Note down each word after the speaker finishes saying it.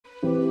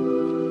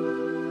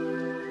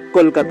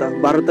কলকাতা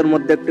ভারতের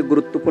মধ্যে একটি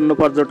গুরুত্বপূর্ণ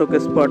পর্যটক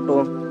স্পট ও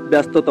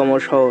ব্যস্ততম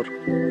শহর।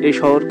 এই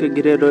শহরকে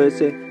ঘিরে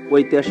রয়েছে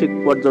ঐতিহাসিক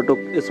পর্যটক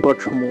স্পট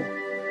সমূহ।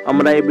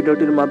 আমরা এই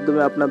ভিডিওটির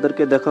মাধ্যমে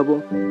আপনাদেরকে দেখাবো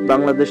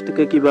বাংলাদেশ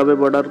থেকে কিভাবে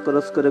বর্ডার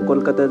ক্রস করে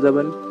কলকাতায়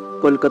যাবেন,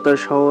 কলকাতা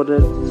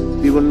শহরের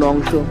বিভিন্ন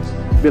অংশ,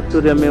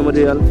 ভিক্টোরিয়া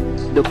মেমোরিয়াল,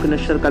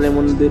 দক্ষিণেশ্বর কালী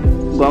মন্দির,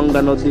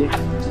 গঙ্গা নদী,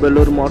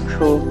 বেলুর মঠ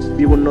সহ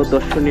বিভিন্ন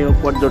দর্শনীয়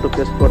পর্যটক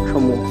স্পট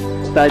সমূহ।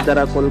 তাই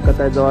যারা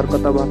কলকাতায় যাওয়ার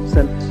কথা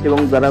ভাবছেন এবং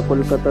যারা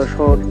কলকাতা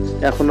শহর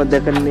এখনো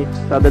দেখেননি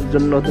তাদের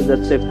জন্য হতে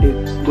যাচ্ছে একটি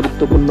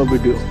গুরুত্বপূর্ণ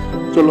ভিডিও।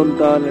 চলুন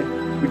তাহলে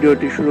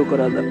ভিডিওটি শুরু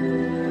করা যাক।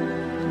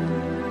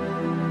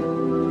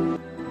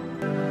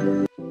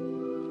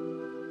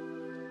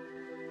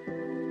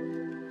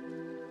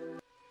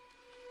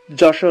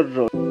 যশোর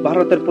রোড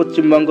ভারতের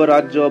পশ্চিমবঙ্গ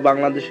রাজ্য ও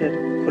বাংলাদেশের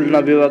খুলনা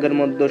বিভাগের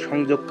মধ্যে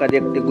সংযোগকারী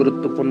একটি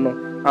গুরুত্বপূর্ণ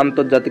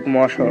আন্তর্জাতিক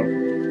মহাসড়ক।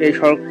 এই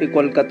সড়কটি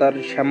কলকাতার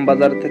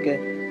শ্যামবাজার থেকে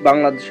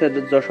বাংলাদেশের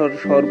যশোর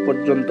শহর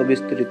পর্যন্ত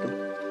বিস্তৃত।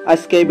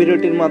 আজকে এই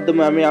ভিডিওটির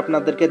মাধ্যমে আমি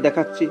আপনাদেরকে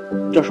দেখাচ্ছি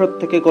যশোর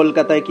থেকে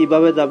কলকাতায়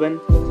কিভাবে যাবেন,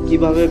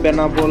 কিভাবে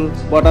বেনাপোল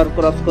বর্ডার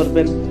ক্রস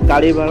করবেন,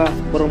 গাড়ি ভাড়া,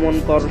 ভ্রমণ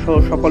কর সহ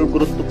সকল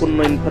গুরুত্বপূর্ণ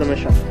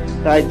ইনফরমেশন।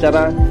 তাই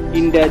যারা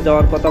ইন্ডিয়ায়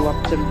যাওয়ার কথা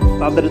ভাবছেন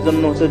তাদের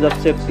জন্য হতে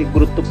যাচ্ছে একটি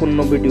গুরুত্বপূর্ণ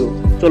ভিডিও।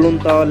 চলুন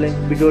তাহলে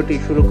ভিডিওটি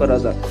শুরু করা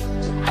যাক।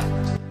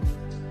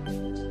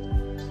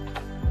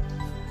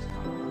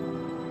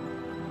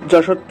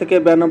 যশোর থেকে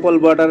বেনাপোল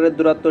বর্ডারের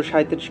দূরত্ব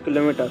 37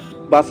 কিলোমিটার।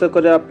 বাসে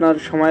করে আপনার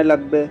সময়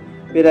লাগবে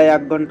প্রায়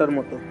 1 ঘন্টার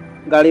মতো।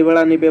 গাড়ি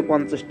ভাড়া নেবে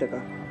 50 টাকা।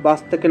 বাস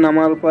থেকে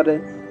নামার পরে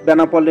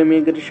বেনাপোল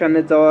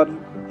ইমিগ্রেশনে যাওয়ার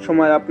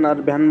সময় আপনার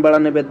ভ্যান ভাড়া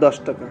নেবে 10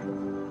 টাকা।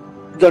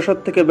 যশোর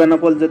থেকে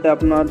বেনাপোল যেতে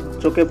আপনার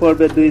চোখে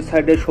পড়বে দুই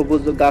সাইডে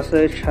সবুজ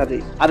গাছের সারি।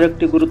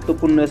 আরেকটি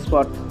গুরুত্বপূর্ণ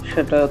স্পট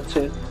সেটা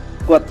হচ্ছে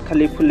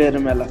কোতখালী ফুলের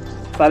মেলা।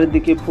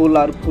 চারিদিকে ফুল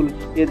আর ফুল,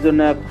 এর জন্য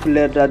এক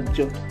ফুলের রাজ্য।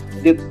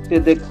 দেখতে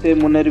দেখতে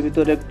মনের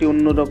ভিতরে একটি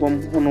অন্যরকম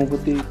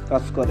অনুভূতি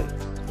কাজ করে।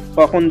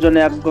 কখন যেন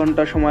 1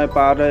 ঘন্টা সময়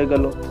পার হয়ে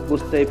গেল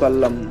বুঝতেই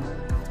পারলাম না।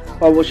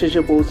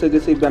 অবশেষে পৌঁছে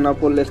গেছি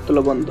বেনাপোল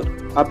স্থলবন্দর।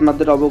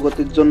 আপনাদের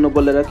অবগতির জন্য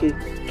বলে রাখি,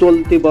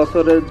 চলতি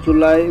বছরের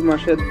জুলাই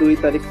মাসের 2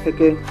 তারিখ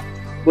থেকে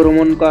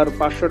ভ্রমণ কর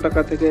 500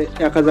 টাকা থেকে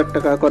 1000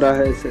 টাকা করা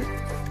হয়েছে।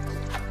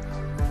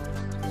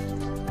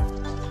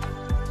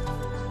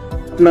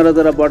 আপনারা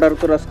যারা বর্ডার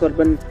ক্রস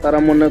করবেন তারা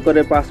মনে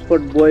করে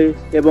পাসপোর্ট, বই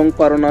এবং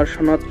করোনার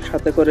সনদ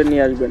সাথে করে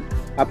নিয়ে আসবেন।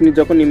 আপনি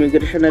যখন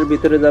ইমিগ্রেশনের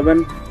ভিতরে যাবেন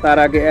তার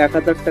আগে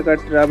 1000 টাকা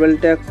ট্রাভেল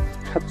ট্যাক্স,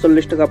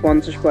 47 টাকা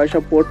 50 পয়সা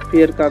পোর্ট ফি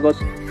এর কাগজ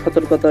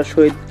সতর্কতার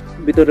সহিত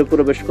ভিতরে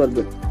প্রবেশ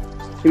করবেন।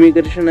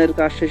 ইমিগ্রেশনের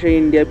কাজ শেষে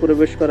ইন্ডিয়ায়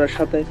প্রবেশ করার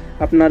সাথে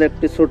আপনার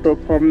একটি ছোট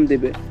ফর্ম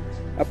দিবে।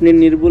 আপনি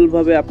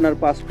নির্ভুলভাবে আপনার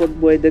পাসপোর্ট,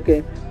 বই দেখে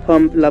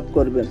ফর্ম ফিল আপ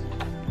করবেন।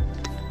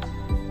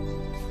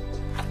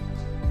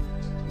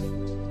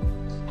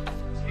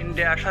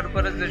 ইন্ডিয়া আসার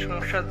পরে যে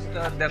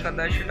সমস্যাটা দেখা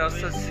দেয় সেটা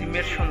হচ্ছে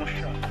সিমের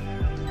সমস্যা।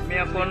 আমি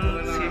এখন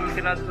সিম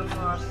কেনার জন্য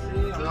আসছি।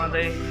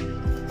 আমাদের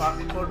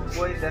পাসপোর্ট,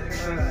 বই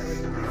দেখেন,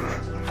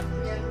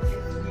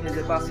 এই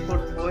যে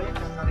পাসপোর্ট, বই,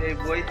 এই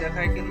বই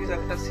দেখায় কিন্তু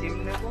একটা সিম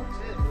নেব।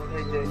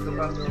 এই যে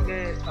দোকান থেকে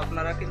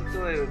আপনারা কিন্তু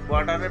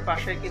বর্ডারের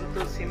পাশে কিন্তু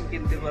সিম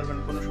কিনতে পারবেন,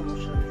 কোনো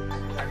সমস্যা নেই।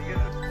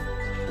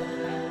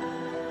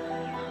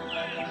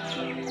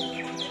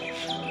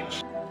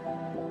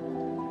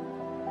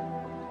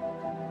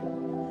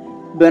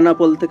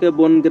 বেনাপোল থেকে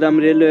বনগ্রাম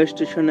রেলওয়ে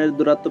স্টেশনের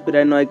দূরত্ব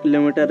প্রায় 9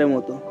 কিলোমিটারের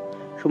মতো।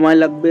 সময়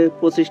লাগবে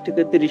 25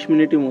 থেকে 30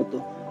 মিনিটের মতো।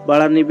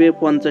 ভাড়া নিবে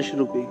 50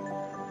 রুপি।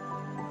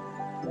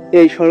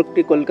 এই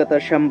সড়কটি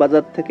কলকাতার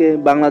শ্যামবাজার থেকে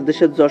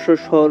বাংলাদেশের যশোর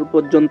শহর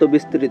পর্যন্ত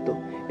বিস্তৃত।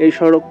 এই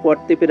সড়ক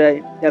পথটি প্রায়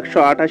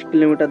 128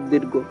 কিলোমিটার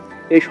দীর্ঘ।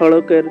 এই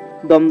সড়কের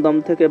দমদম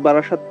থেকে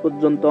বারাসাত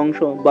পর্যন্ত অংশ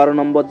 12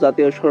 নম্বর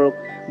জাতীয় সড়ক,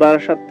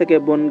 বারাসাত থেকে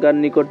বনগাঁর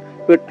নিকট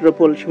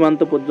পেট্রোপোল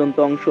সীমান্ত পর্যন্ত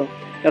অংশ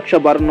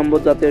 112 নম্বর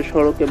জাতীয়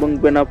সড়ক এবং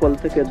বেনাপোল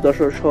থেকে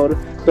যশোর শহর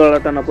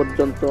দড়াটানা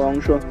পর্যন্ত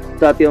অংশ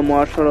জাতীয়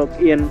মহাসড়ক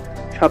EN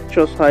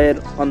 706 এর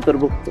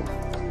অন্তর্ভুক্ত।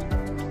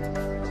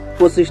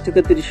 25 থেকে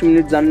 30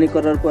 মিনিট জার্নি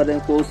করার পরে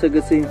পৌঁছে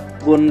গেছি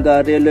বনগাঁ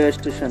রেলওয়ে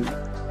স্টেশনে।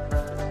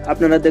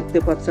 আপনারা দেখতে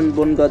পাচ্ছেন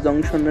বনগাঁ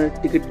জংশনের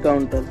টিকিট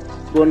কাউন্টার।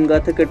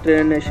 বনগাঁ থেকে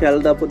ট্রেনে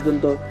শিয়ালদা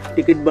পর্যন্ত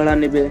টিকিট ভাড়া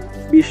নেবে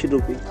 20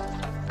 রুপি।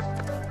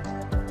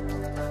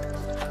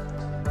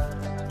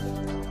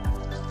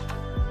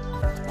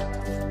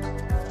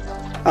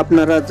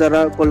 আপনারা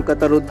যারা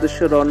কলকাতার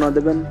উদ্দেশ্যে রওনা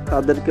দেবেন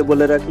তাদেরকে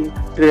বলে রাখি,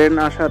 ট্রেন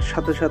আসার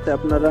সাথে সাথে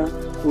আপনারা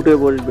উঠে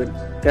বসবেন,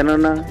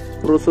 কেননা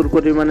প্রচুর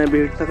পরিমাণে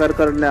ভিড় থাকার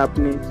কারণে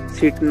আপনি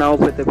সিট নাও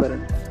পেতে পারেন।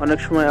 অনেক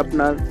সময়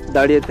আপনার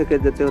দাঁড়িয়ে থেকে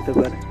যেতে হতে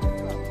পারে।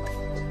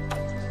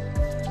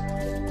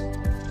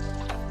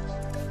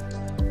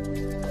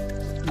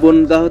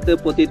 বনগাঁ হতে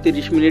প্রতি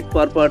 30 মিনিট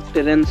পর পর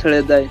ট্রেন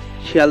ছেড়ে দেয়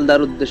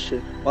শিয়ালদার উদ্দেশ্যে।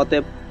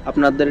 অতএব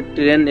আপনাদের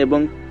ট্রেন এবং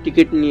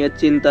টিকিট নিয়ে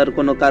চিন্তার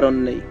কোনো কারণ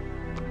নেই।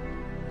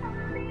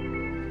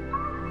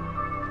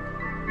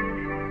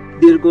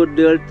 দীর্ঘ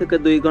 1.5 থেকে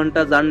 2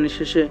 ঘন্টা জার্নি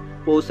শেষে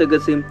পৌঁছে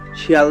গেছি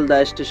শিয়ালদা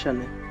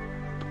স্টেশনে।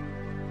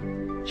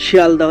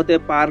 শিয়ালদা হতে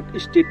park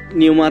street,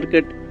 new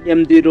market,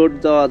 MG road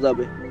যাওয়া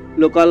যাবে।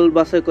 লোকাল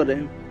বাসে করে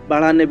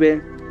ভাড়া নেবে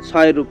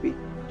 6 রুপি।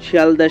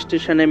 শিয়ালদা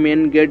স্টেশনে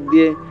মেন গেট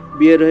দিয়ে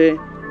বের হয়ে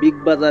বিগ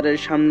বাজারের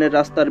সামনে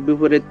রাস্তার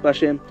বিপরীত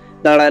পাশে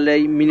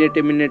দাঁড়ালেই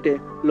মিনিটে মিনিটে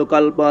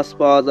লোকাল বাস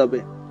পাওয়া যাবে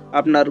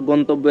আপনার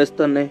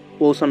গন্তব্যস্থানে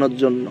পৌঁছানোর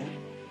জন্য।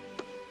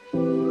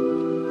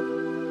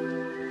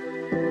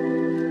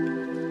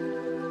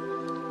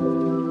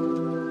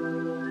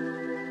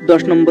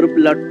 10 নম্বর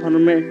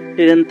প্ল্যাটফর্মে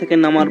ট্রেন থেকে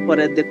নামার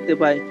পরে দেখতে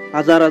পাই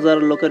হাজার হাজার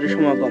লোকের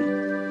সমাগম।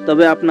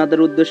 তবে আপনাদের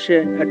উদ্দেশ্যে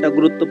একটা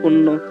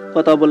গুরুত্বপূর্ণ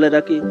কথা বলে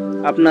রাখি,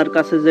 আপনার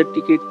কাছে যে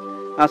টিকিট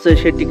আছে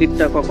সেই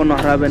টিকিটটা কখনো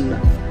হারাবেন না,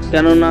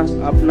 কেননা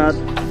আপনার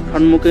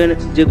সম্মুখে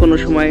যে কোনো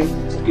সময়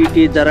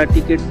টিটি যারা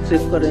টিকিট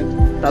চেক করে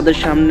তাদের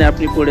সামনে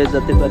আপনি পড়ে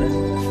যেতে পারেন।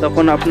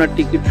 তখন আপনার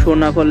টিকিট শো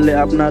না করলে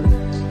আপনার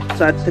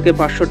 4 থেকে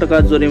 500 টাকা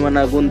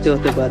জরিমানা গুনতে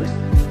হতে পারে।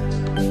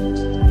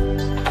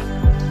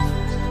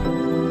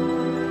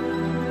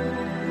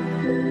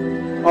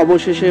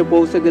 অবশেষে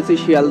পৌঁছে গেছি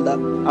শিয়ালদা।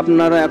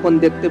 আপনারা এখন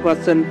দেখতে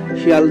পাচ্ছেন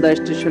শিয়ালদা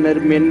স্টেশনের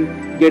মেন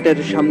গেটের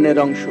সামনের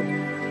অংশ।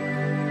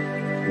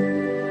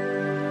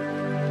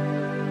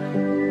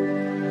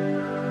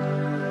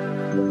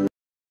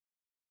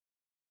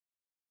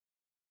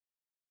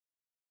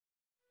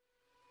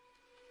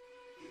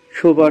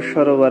 সুভাষ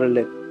সরোবর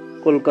লেক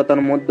কলকাতার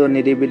মধ্যে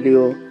নিরিবিলি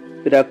ও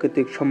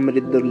প্রাকৃতিক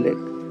সমৃদ্ধ লেক,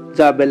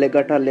 যা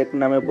বেলেঘাটা লেক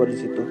নামে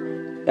পরিচিত।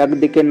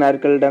 একদিকে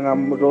নারকেলডাঙ্গা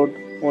রোড,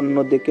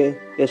 অন্যদিকে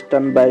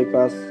ইস্টার্ন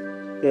বাইপাস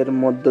এর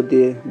মধ্য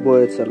দিয়ে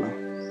বয়ে চলা।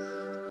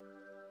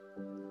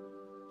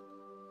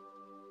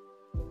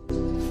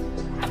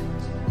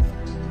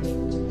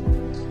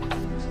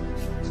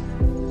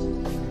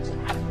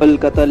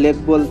 কলকাতা লেক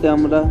বলতে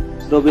আমরা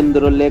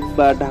রবীন্দ্র লেক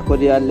বা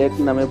ঢাকুরিয়া লেক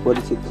নামে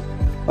পরিচিত,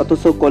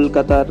 অথচ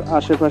কলকাতার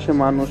আশেপাশে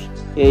মানুষ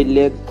এই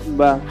লেক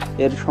বা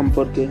এর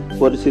সম্পর্কে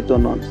পরিচিত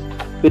নন।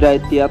 প্রায়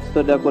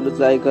 73 একর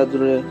জায়গা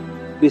জুড়ে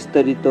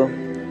বিস্তারিত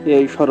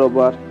এই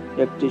সরোবর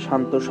একটি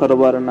শান্ত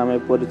সরোবর নামে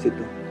পরিচিত।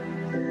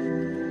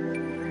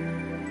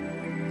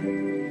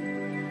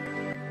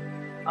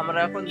 আমরা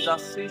এখন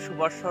যাচ্ছি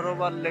সুভাষ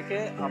সরোবর লেকে।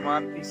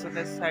 আমার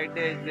পিছনের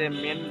সাইডে যে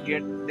মেন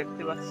গেট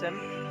দেখতে পাচ্ছেন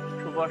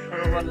সুভাষ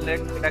সরোবর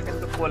লেক, এটা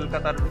কিন্তু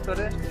কলকাতার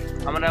ভিতরে।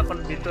 আমরা এখন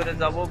ভিতরে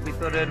যাব,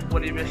 ভিতরের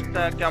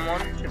পরিবেশটা কেমন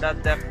সেটা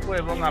দেখবো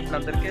এবং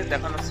আপনাদেরকে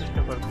দেখানোর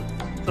চেষ্টা করব।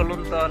 চলুন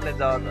তাহলে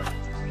যাওয়া যাক।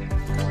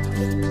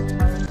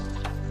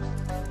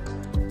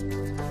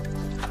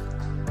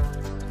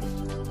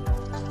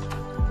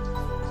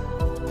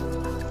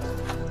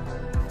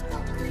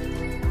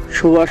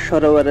 সুভাষ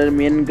সরোবরের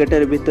মেন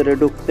গেটের ভিতরে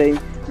ঢুকতেই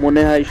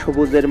মনে হয়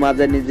সবুজের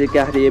মাঝে নিজেকে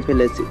হারিয়ে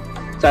ফেলেছি।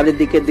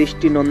 চারিদিকে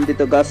দৃষ্টি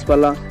নন্দিত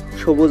গাছপালা,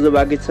 সবুজ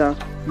বাগিচা,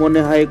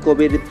 মনে হয়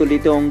কবির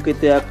তুলিতে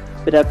অঙ্কিত এক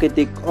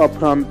প্রাকৃতিক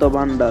অফ্রান্ত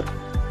ভান্ডার,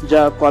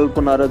 যা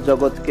কল্পনার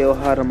জগৎকেও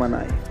হার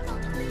মানায়।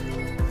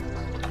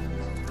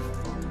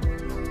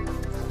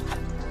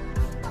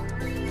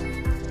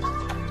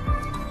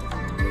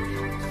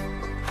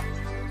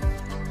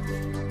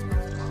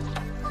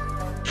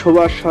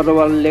 সুভাষ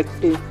সরোবর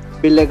লেকটি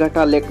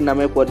বেলেঘাটা লেক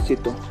নামে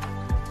পরিচিত।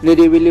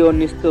 নিরিবিলি ও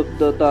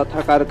নিস্তব্ধতা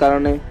থাকার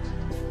কারণে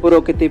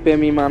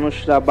প্রকৃতিপ্রেমী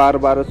মানুষরা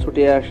বারবার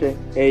ছুটে আসে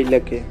এই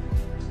লেকে।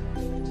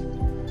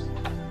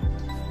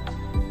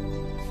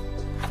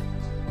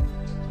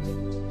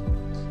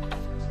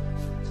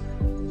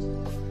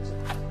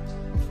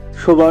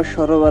 সুভাষ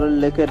সরোবর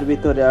লেকের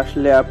ভিতরে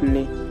আসলে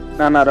আপনি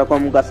নানা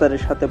রকম গাছের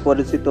সাথে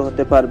পরিচিত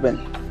হতে পারবেন,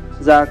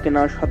 যা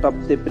কিনা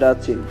শতাব্দী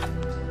প্রাচীন।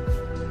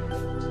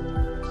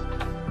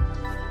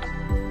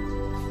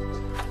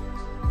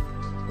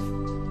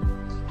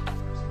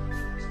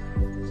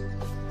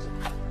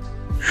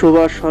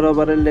 সুভাষ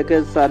সরোবরের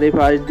লেকের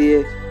চারিপাশ দিয়ে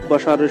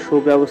বসার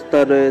সুব্যবস্থা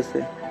রয়েছে।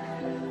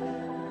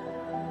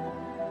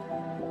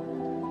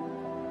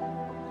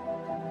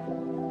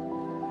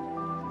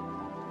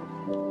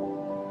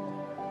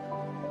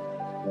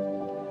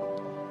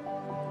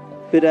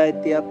 প্রায়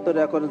 73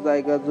 একর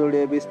জায়গা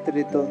জুড়ে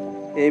বিস্তৃত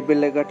এই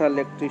বেলেঘাটা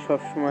লেকটি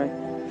সবসময়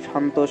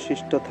শান্ত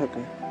শিষ্ট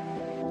থাকে।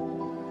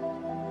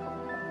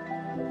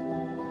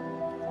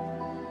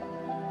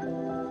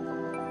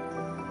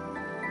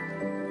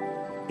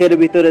 এর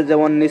ভিতরে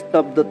যেমন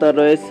নিস্তব্ধতা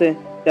রয়েছে,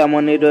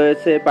 তেমনই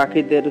রয়েছে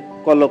পাখিদের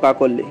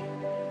কলকাকলি।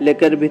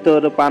 লেকের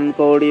ভিতর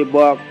পানকৌড়ি,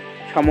 বক,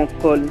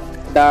 শামুকফুল,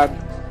 ডাক,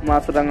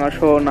 মাছরাঙা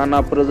সহ নানা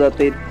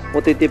প্রজাতির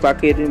অতিথি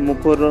পাখির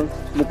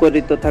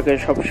মুখরিত থাকে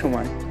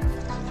সবসময়।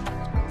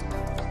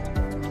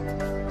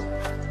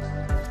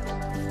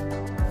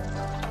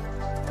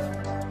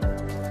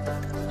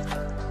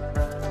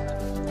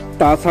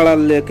 তাছাড়া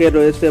লেকে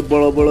রয়েছে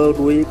বড় বড়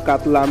রুই,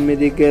 কাতলা,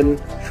 মৃগেল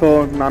সহ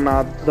নানা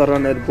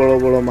ধরনের বড়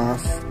বড়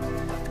মাছ।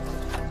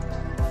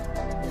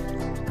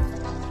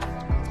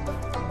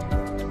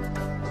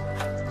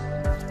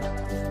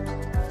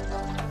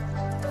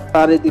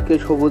 চারিদিকে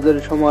সবুজের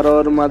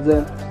সমারোহের মাঝে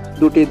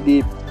দুটি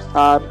দ্বীপ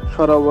আর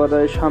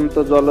সরোবরের শান্ত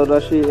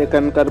জলরাশি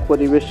এখানকার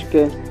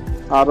পরিবেশকে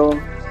আরো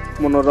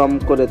মনোরম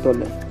করে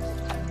তোলে।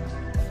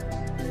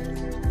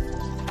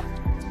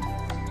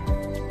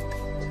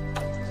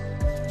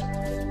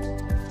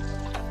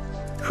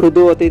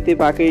 শুধু অতিথি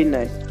পাখিই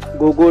নয়,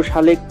 ঘুঘু,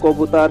 শালিক,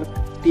 কবুতর,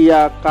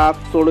 টিয়া, কাক,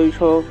 চড়ুই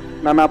সহ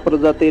নানা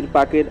প্রজাতির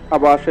পাখির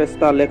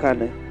আবাসস্থল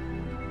এখানে।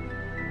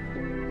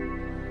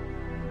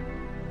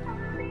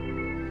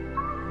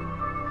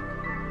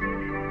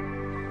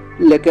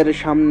 লেকের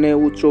সামনে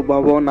উঁচু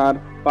ভবন আর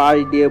পাশ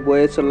দিয়ে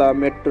বয়ে চলা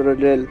মেট্রো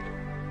রেল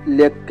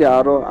লেককে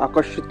আরো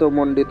আকর্ষিত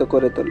মণ্ডিত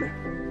করে তোলে।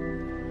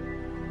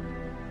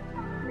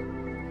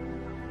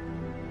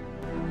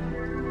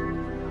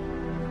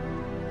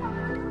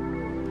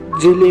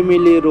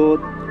 ঝিলিমিলি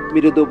রোদ,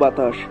 মৃদু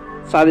বাতাস,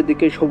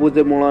 চারিদিকে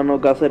সবুজে মোড়ানো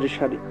গাছের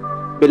সারি,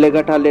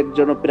 বেলেঘাটা লেক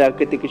যেন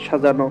প্রাকৃতিক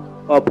সাজানো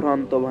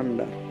অফুরন্ত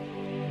ভান্ডার।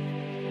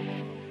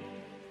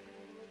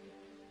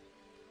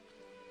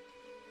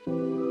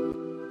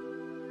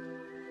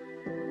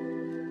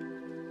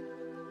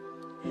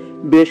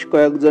 বেশ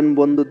কয়েকজন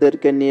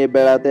বন্ধুদেরকে নিয়ে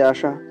বেড়াতে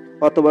আসা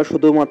অথবা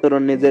শুধুমাত্র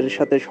নিজের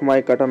সাথে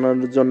সময়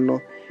কাটানোর জন্য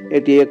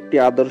এটি একটি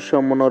আদর্শ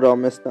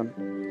মনোরম স্থান।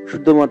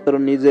 শুধুমাত্র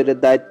নিজের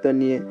দায়িত্ব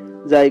নিয়ে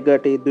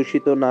জায়গাটি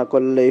দূষিত না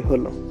করলেই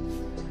হলো।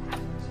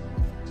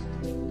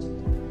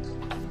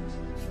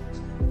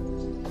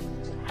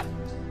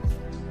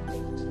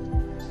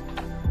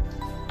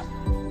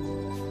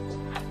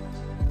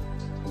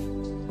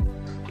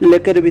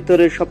 লেকের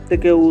ভিতরে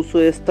সবথেকে উঁচু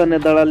স্থানে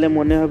দাঁড়ালে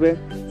মনে হবে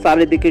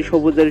চারিদিকে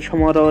সবুজের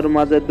সমারোহের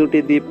মাঝে দুটি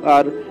দ্বীপ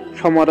আর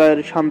সমারোহের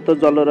শান্ত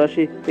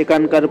জলরাশি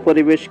এখানকার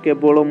পরিবেশকে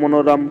বড়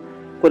মনোরম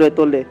করে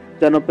তোলে,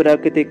 যেন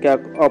প্রাকৃতিক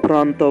এক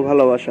অফুরন্ত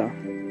ভালোবাসা।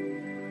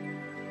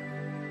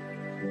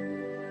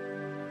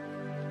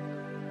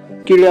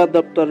 ক্রীড়া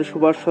দপ্তর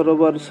সুভাষ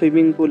সরোবর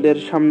সুইমিং পুলের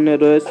সামনে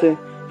রয়েছে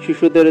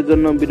শিশুদের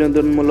জন্য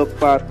বিনোদনমূলক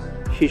পার্ক,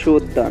 শিশু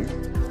উদ্যান।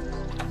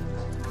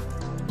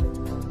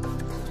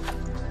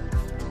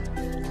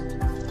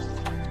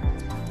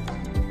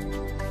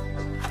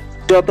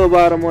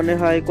 যতবার মনে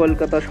হয়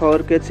কলকাতা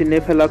শহরকে চিনে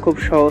ফেলা খুব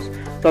সহজ,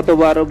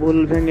 ততবার ভুল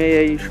ভেঙে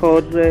এই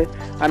শহরে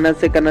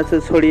আনাচে কানাচে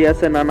ছড়িয়ে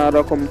আছে নানা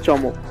রকম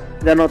চমক,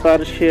 যেন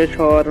তার শেষ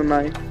হওয়ার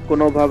নয়,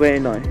 কোনোভাবেই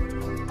নয়।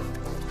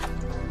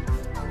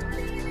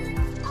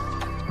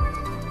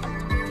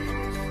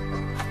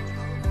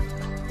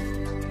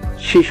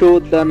 শিশু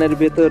উদ্যানের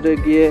ভেতরে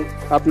গিয়ে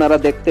আপনারা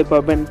দেখতে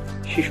পাবেন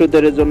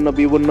শিশুদের জন্য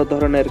বিভিন্ন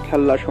ধরনের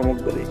খেলনা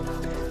সামগ্রী,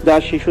 যা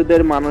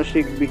শিশুদের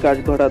মানসিক বিকাশ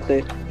ঘটাতে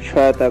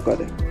সহায়তা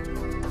করে।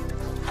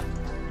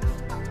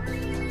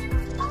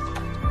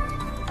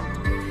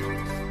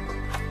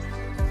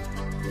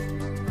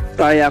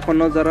 তাই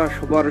এখনো যারা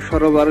সুভাষ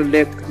সরোবর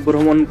লেক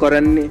ভ্রমণ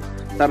করেননি,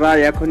 তারা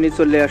এখনই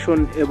চলে আসুন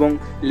এবং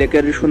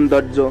লেকের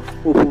সৌন্দর্য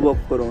উপভোগ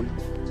করুন।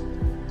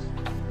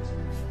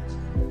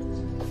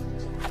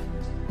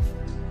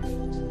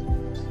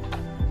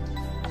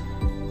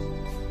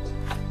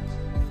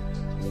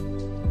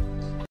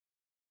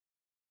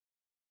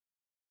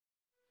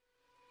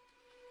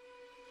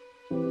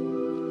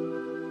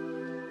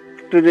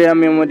 ভিক্টোরিয়া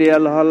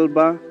মেমোরিয়াল হল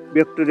বা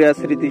ভিক্টোরিয়া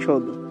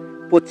স্মৃতিসৌধ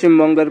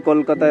পশ্চিমবঙ্গের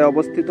কলকাতায়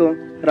অবস্থিত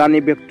রানী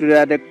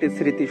ভিক্টোরিয়ার একটি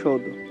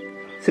স্মৃতিসৌধ।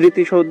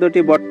 স্মৃতিসৌধটি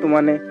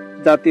বর্তমানে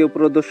জাতীয়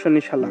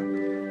প্রদর্শনীশালা,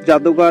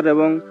 জাদুঘর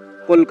এবং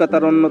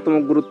কলকাতার অন্যতম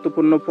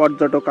গুরুত্বপূর্ণ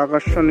পর্যটক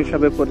আকর্ষণ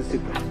হিসাবে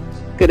পরিচিত।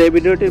 এই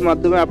ভিডিওটির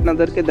মাধ্যমে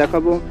আপনাদেরকে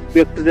দেখাবো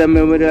ভিক্টোরিয়া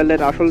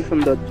মেমোরিয়ালের আসল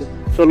সৌন্দর্য।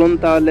 চলুন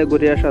তাহলে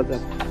ঘুরে আসা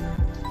যাক।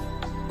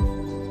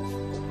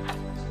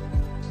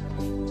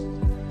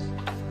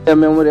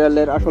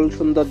 মেমোরিয়ালের আসল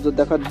সৌন্দর্য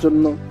দেখার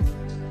জন্য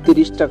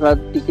 30 টাকার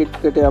টিকিট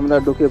কেটে আমরা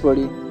ঢুকে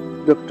পড়ি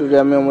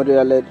ভিক্টোরিয়া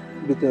মেমোরিয়ালের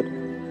ভিতরে।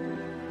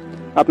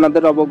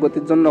 আপনাদের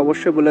অবগতির জন্য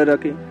অবশ্যই বলে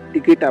রাখি,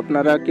 টিকিট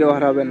আপনারা কেউ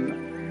হারাবেন না,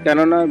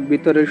 কেননা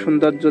ভিতরের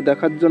সৌন্দর্য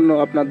দেখার জন্য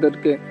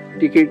আপনাদেরকে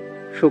টিকিট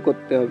শো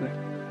করতে হবে।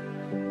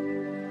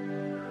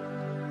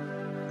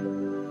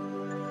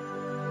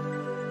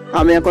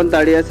 আমি এখন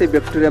দাঁড়িয়ে আছি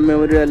ভিক্টোরিয়া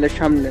মেমোরিয়ালের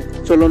সামনে।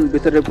 চলুন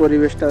ভিতরের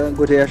পরিবেশটা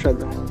ঘুরে আসা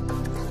যাক।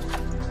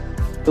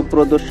 তো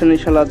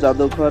প্রদর্শনীশালা,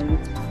 জাদুঘর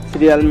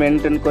সিরিয়াল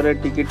মেনটেন করে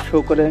টিকিট শো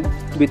করে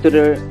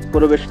ভিতরে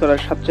প্রবেশ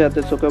করার সাথে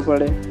সাথে চোখে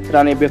পড়ে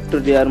রানী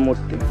ভিক্টোরিয়ার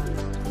মূর্তি।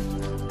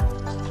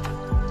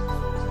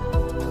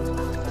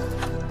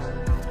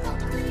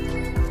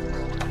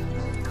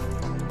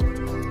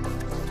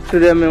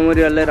 ভিক্টোরিয়া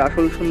মেমোরিয়ালের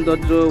আসল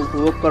সৌন্দর্য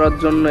উপভোগ করার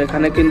জন্য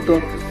এখানে কিন্তু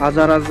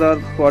হাজার হাজার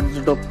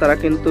পর্যটক তারা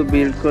কিন্তু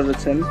ভিড়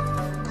করেছেন।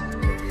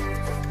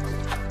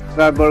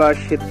 গড়া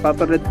শ্বেত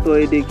পাথরের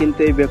তৈরি কিন্তু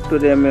এই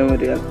ভিক্টোরিয়া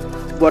মেমোরিয়াল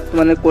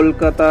বর্তমানে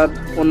কলকাতার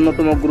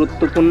অন্যতম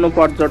গুরুত্বপূর্ণ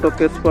পর্যটক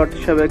স্পট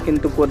হিসেবে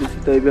কিন্তু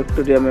পরিচিত এই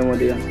ভিক্টোরিয়া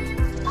মেমোরিয়াল।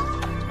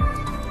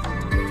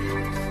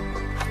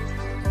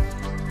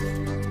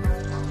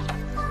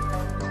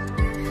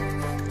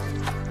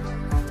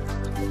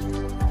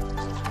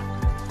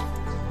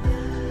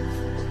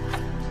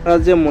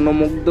 যে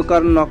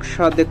মনোমুগ্ধকর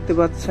নকশা দেখতে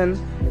পাচ্ছেন,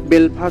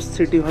 বেলফাস্ট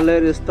সিটি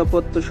হলের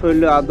স্থাপত্য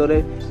শৈলী আদরে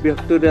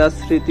ভিক্টোরিয়া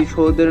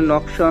স্মৃতিসৌধের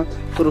নকশা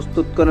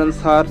প্রস্তুত করেন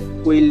স্যার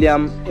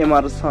উইলিয়াম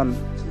এমারসন।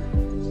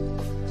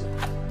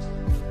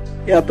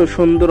 এত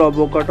সুন্দর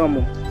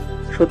অবকাঠামো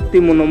সত্যি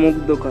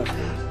মনোমুগ্ধকর।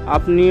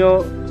 আপনিও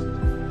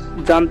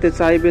জানতে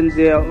চাইবেন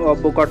যে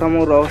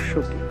অবকাঠামোর রহস্য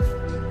কি।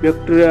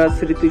 ভিক্টোরিয়া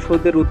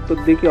স্মৃতিসৌধের উত্তর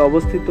দিকে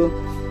অবস্থিত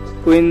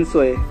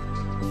কুইন্সওয়ে,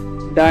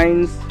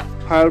 ডাইন্স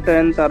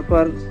ফাউন্টেন,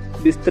 তারপর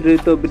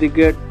বিস্তৃত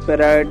ব্রিগেড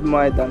প্যারেড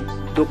ময়দান,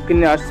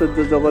 দক্ষিণে আশ্চর্য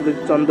জগদীশ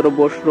চন্দ্র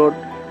বোস রোড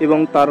এবং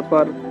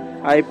তারপর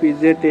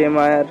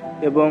IPZMR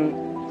এবং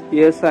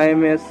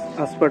SIMS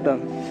হাসপাতাল,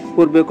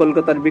 পূর্বে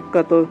কলকাতার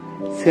বিখ্যাত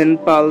Saint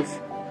Paul's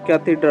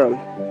cathedral,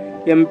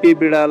 MP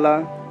Birla,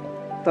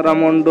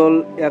 তারামণ্ডল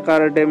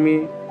academy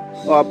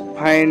of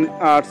fine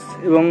arts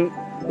এবং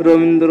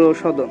রবীন্দ্র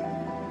সদন,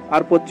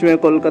 আর পশ্চিমে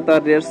কলকাতা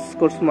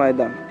রেসকোর্স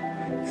ময়দান।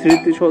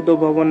 স্মৃতিসৌধ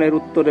ভবনের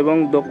উত্তর এবং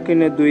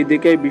দক্ষিণে দুই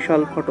দিকেই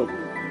বিশাল ফটক।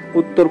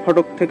 উত্তর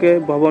ফটক থেকে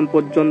ভবন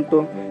পর্যন্ত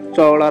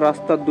চওড়া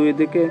রাস্তার দুই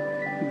দিকে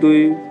দুই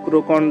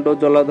প্রকাণ্ড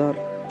জলাধার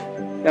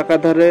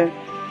একাধারে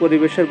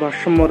পরিবেশের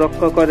ভারসাম্য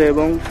রক্ষা করে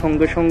এবং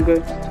সঙ্গে সঙ্গে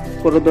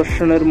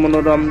পরিদর্শনের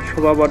মনোরম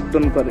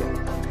শোভাবর্ধন করে,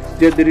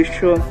 যে দৃশ্য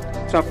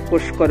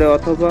চাক্ষুষ করে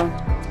অথবা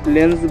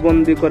লেন্স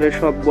বন্দি করে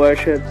সব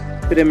বয়সের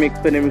প্রেমিক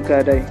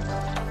প্রেমিকারাই।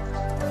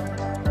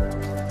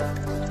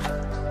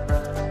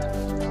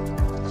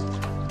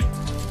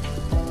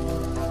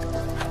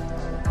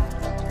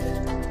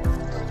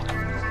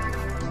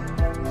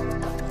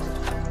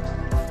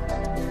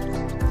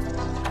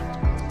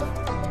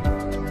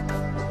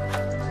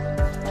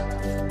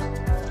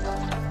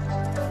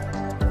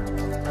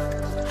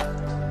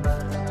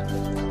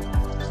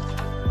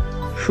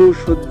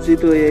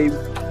 সুসজ্জিত এই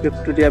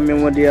ভিক্টোরিয়া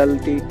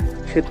মেমোরিয়ালটি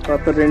শ্বেত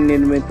পাথরের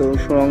নির্মিত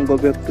সুড়ঙ্গ।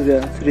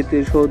 ভিক্টোরিয়া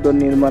স্মৃতিসৌধ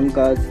নির্মাণ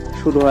কাজ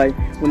শুরু হয়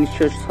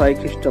 1906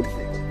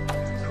 খ্রিস্টাব্দে।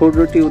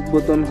 সৌধটি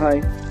উদ্বোধন হয়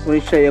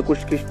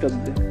 1921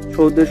 খ্রিস্টাব্দে।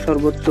 সৌধের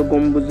সর্বোচ্চ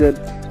গম্বুজের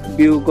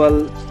বিউগল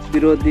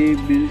বিরোধী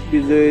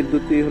বিজয়ী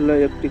দুটি হল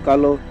একটি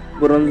কালো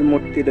ব্রোঞ্জ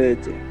মূর্তি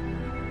রয়েছে।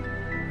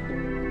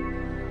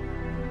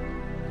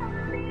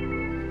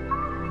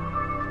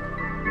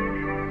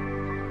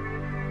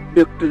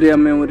 ভিক্টোরিয়া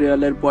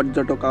মেমোরিয়ালের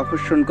পর্যটক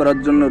আকর্ষণ করার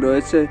জন্য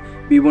রয়েছে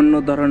বিভিন্ন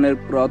ধরনের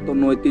পুরাতন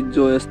ঐতিহ্য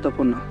ও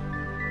স্থাপনা।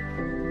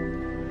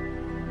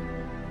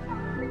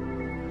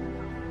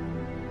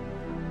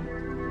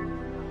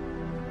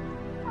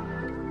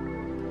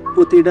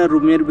 প্রতিটা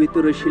রুমের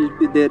ভিতরে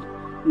শিল্পীদের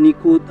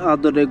নিখুঁত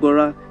আদরে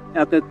গড়া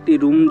এক একটি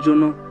রুম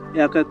যেন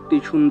এক একটি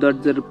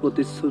সৌন্দর্যের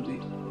প্রতিচ্ছবি।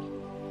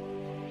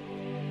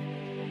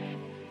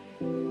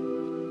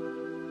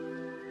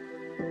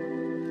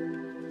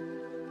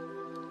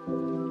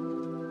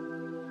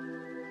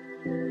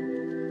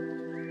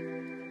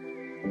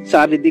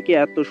 চারিদিকে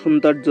এত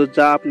সৌন্দর্য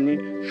যা আপনি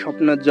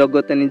স্বপ্নের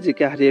জগতে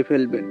নিজেকে হারিয়ে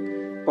ফেলবেন।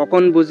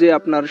 কখন বুঝে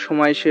আপনার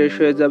সময় শেষ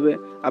হয়ে যাবে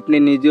আপনি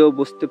নিজেও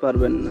বুঝতে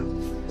পারবেন না।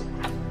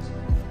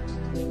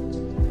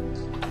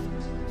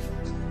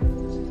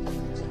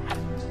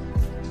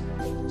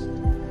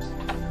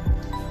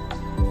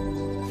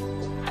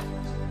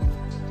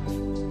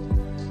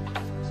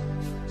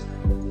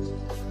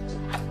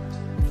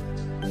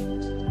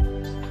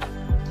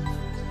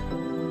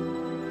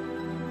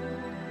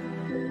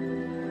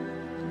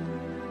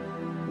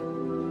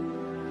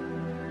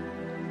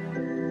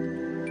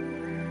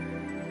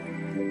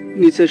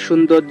 নিচের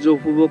সৌন্দর্য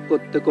উপভোগ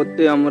করতে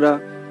করতে আমরা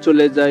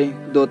চলে যাই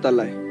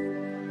দোতলায়।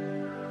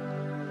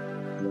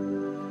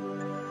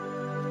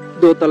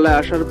 দোতলায়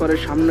আসার পরে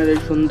সামনের এই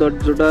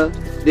সৌন্দর্যটা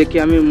দেখে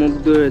আমি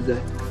মুগ্ধ হয়ে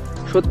যাই।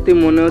 সত্যি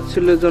মনে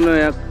হচ্ছিল যেন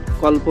এক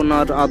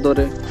কল্পনার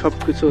আদরে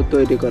সবকিছু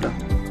তৈরি করা।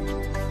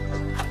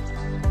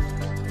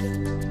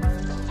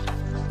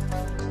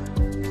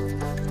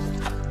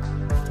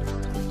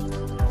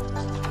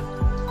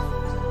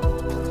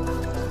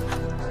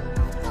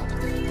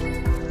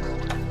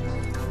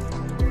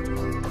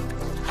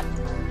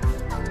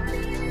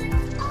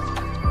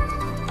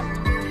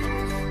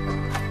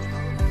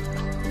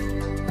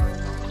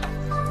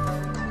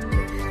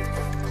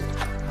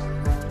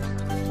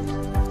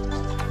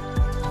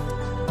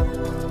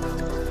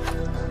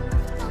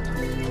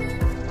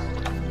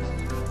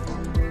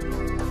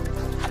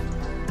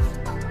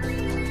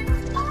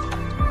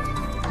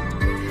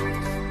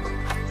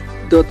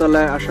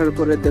 দোতলায় আসার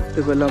পরে দেখতে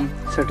পেলাম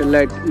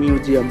স্যাটেলাইট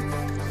মিউজিয়াম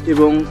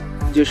এবং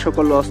যে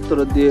সকল অস্ত্র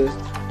দিয়ে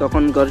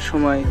তখনকার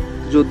সময়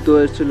যুদ্ধ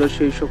হয়েছিল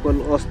সেই সকল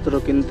অস্ত্র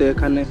কিন্তু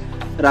এখানে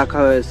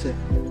রাখা হয়েছে।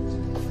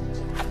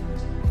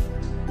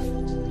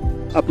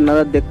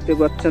 আপনারা দেখতে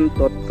পাচ্ছেন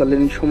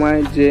তৎকালীন সময়ে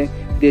যে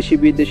দেশি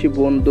বিদেশি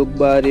বন্দুক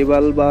বা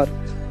রিভলভার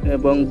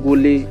এবং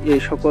গুলি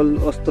এই সকল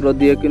অস্ত্র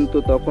দিয়ে কিন্তু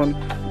তখন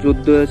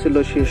যুদ্ধ হয়েছিল,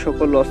 সেই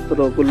সকল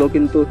অস্ত্রগুলো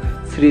কিন্তু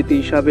স্মৃতি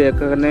হিসাবে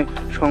এখানে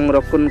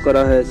সংরক্ষণ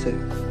করা হয়েছে।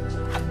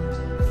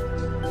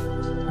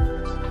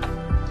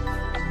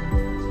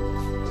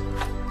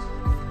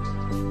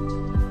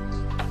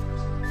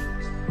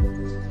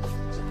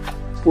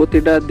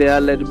 প্রতিটা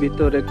দেয়ালের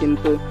ভিতরে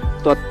কিন্তু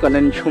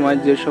তৎকালীন সময়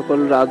যে সকল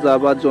রাজা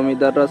বা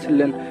জমিদাররা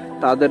ছিলেন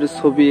তাদের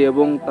ছবি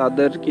এবং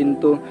তাদের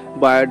কিন্তু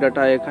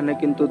বায়োডাটা এখানে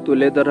কিন্তু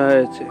তুলে ধরা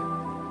হয়েছে।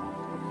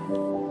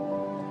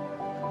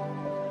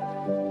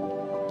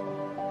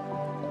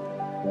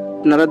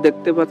 আপনারা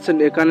দেখতে পাচ্ছেন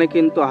এখানে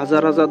কিন্তু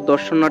হাজার হাজার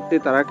দর্শনার্থী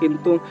তারা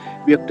কিন্তু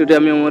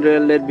ভিক্টোরিয়া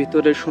মেমোরিয়ালের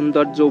ভিতরে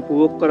সৌন্দর্য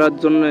উপভোগ করার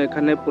জন্য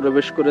এখানে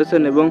প্রবেশ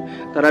করেছেন এবং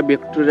তারা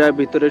ভিক্টোরিয়ার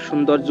ভিতরে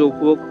সৌন্দর্য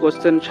উপভোগ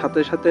করছেন,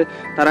 সাথে সাথে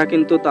তারা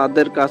কিন্তু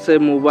তাদের কাছে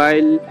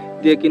মোবাইল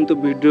দিয়ে কিন্তু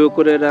ভিডিও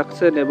করে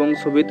রাখছেন এবং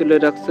ছবি তুলে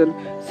রাখছেন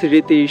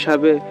স্মৃতি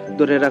হিসাবে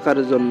ধরে রাখার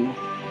জন্য।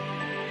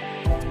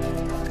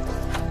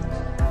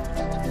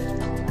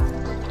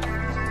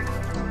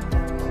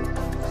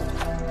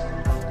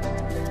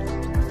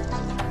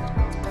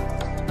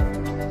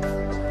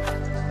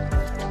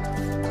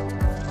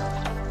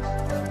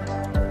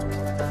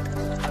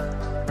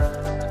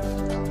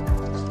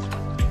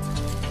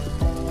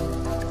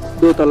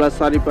 দোতলার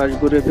চারিপাশ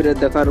ঘুরে ফিরে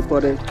দেখার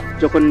পরে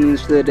যখন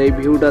নিচের এই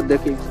ভিউটা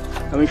দেখি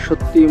আমি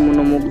সত্যিই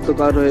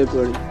মনোমুগ্ধকর হয়ে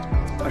পড়ি।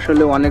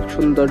 আসলে অনেক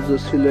সৌন্দর্য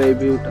ছিল এই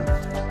ভিউটা।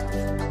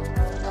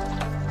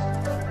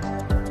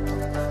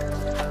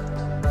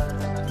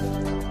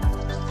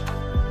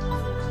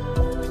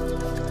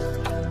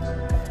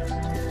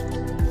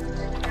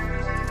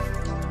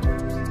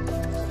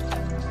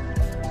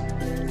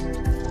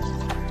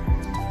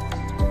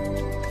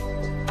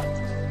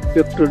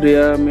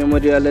 ভিক্টোরিয়া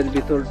মেমোরিয়ালের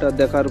ভিতরটা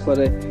দেখার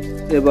পরে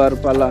এবার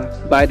পালা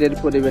বাইরের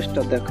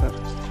পরিবেশটা দেখার।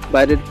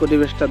 বাইরের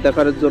পরিবেশটা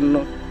দেখার জন্য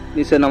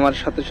নিচে নামার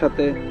সাথে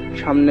সাথে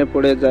সামনে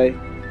পড়ে যায়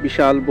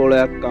বিশাল বড়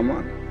এক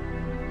কামান।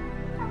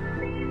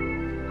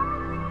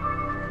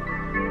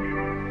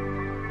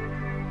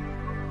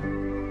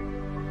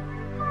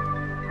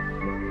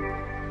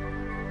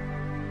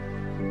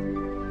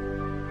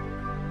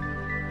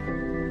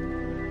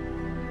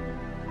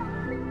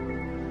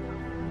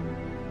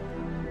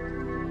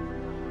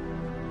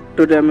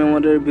 ভিক্টোরিয়া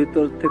মেমোরিয়ালের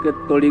ভিতর থেকে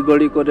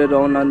তড়িঘড়ি করে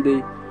রওনা দিই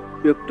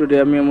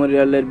ভিক্টোরিয়া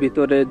মেমোরিয়ালের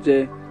ভিতরে যে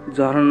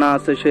ঝর্ণা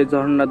আছে সেই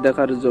ঝর্ণা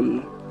দেখার জন্য।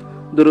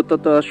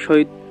 দ্রুততার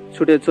সহিত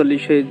ছুটে চলি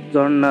সেই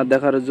ঝর্ণা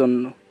দেখার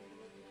জন্য।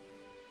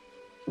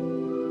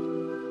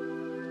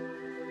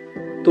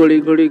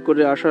 তড়িঘড়ি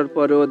করে আসার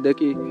পরেও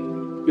দেখি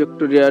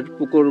ভিক্টোরিয়ার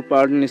পুকুর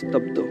পাড়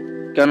নিস্তব্ধ,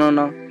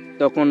 কেননা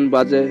তখন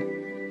বাজে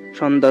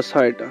সন্ধ্যা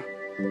 6টা।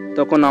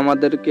 তখন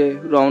আমাদেরকে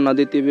রওনা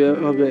দিতে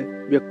হবে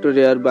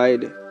ভিক্টোরিয়ার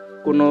বাইরে।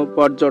 কোনো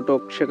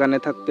পর্যটক সেখানে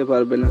থাকতে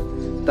পারবে না,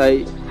 তাই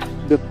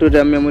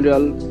ভিক্টোরিয়া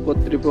মেমোরিয়াল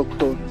কর্তৃপক্ষ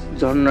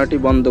ঝর্ণাটি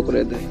বন্ধ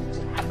করে দেয়।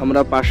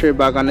 আমরা পাশে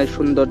বাগানের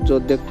সৌন্দর্য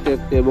দেখতে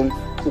দেখতে এবং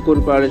পুকুর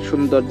পাড়ের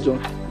সৌন্দর্য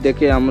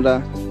দেখে আমরা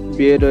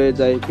বের হয়ে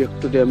যাই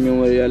ভিক্টোরিয়া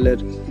মেমোরিয়ালের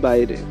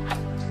বাইরে।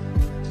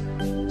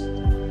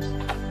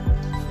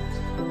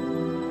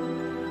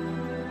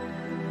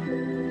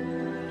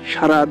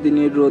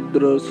 সারাদিনের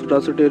রৌদ্র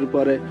ছোটাছুটির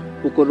পরে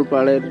পুকুর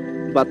পাড়ের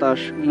বাতাস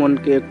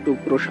মনকে একটু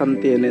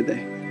প্রশান্তি এনে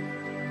দেয়।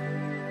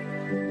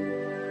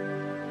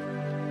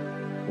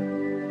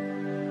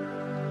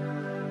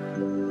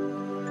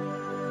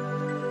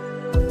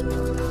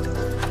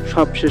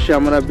 সবশেষে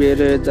আমরা বের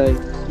হয়ে যাই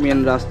মেন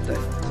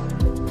রাস্তায়।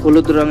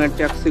 হলুদ রঙের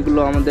ট্যাক্সিগুলো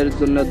আমাদের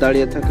জন্য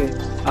দাঁড়িয়ে থাকে,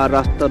 আর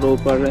রাস্তার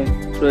ওপারে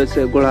রয়েছে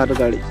ঘোড়ার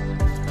গাড়ি।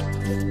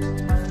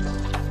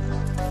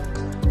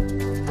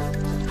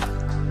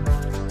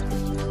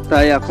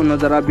 তাই এখনো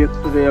যারা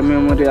ভিক্টোরিয়া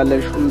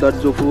মেমোরিয়ালের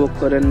সৌন্দর্য উপভোগ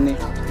করেননি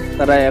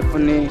তারা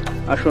এখনই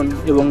আসুন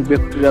এবং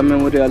ভিক্টোরিয়া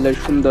মেমোরিয়ালের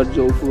সৌন্দর্য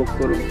উপভোগ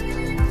করুন।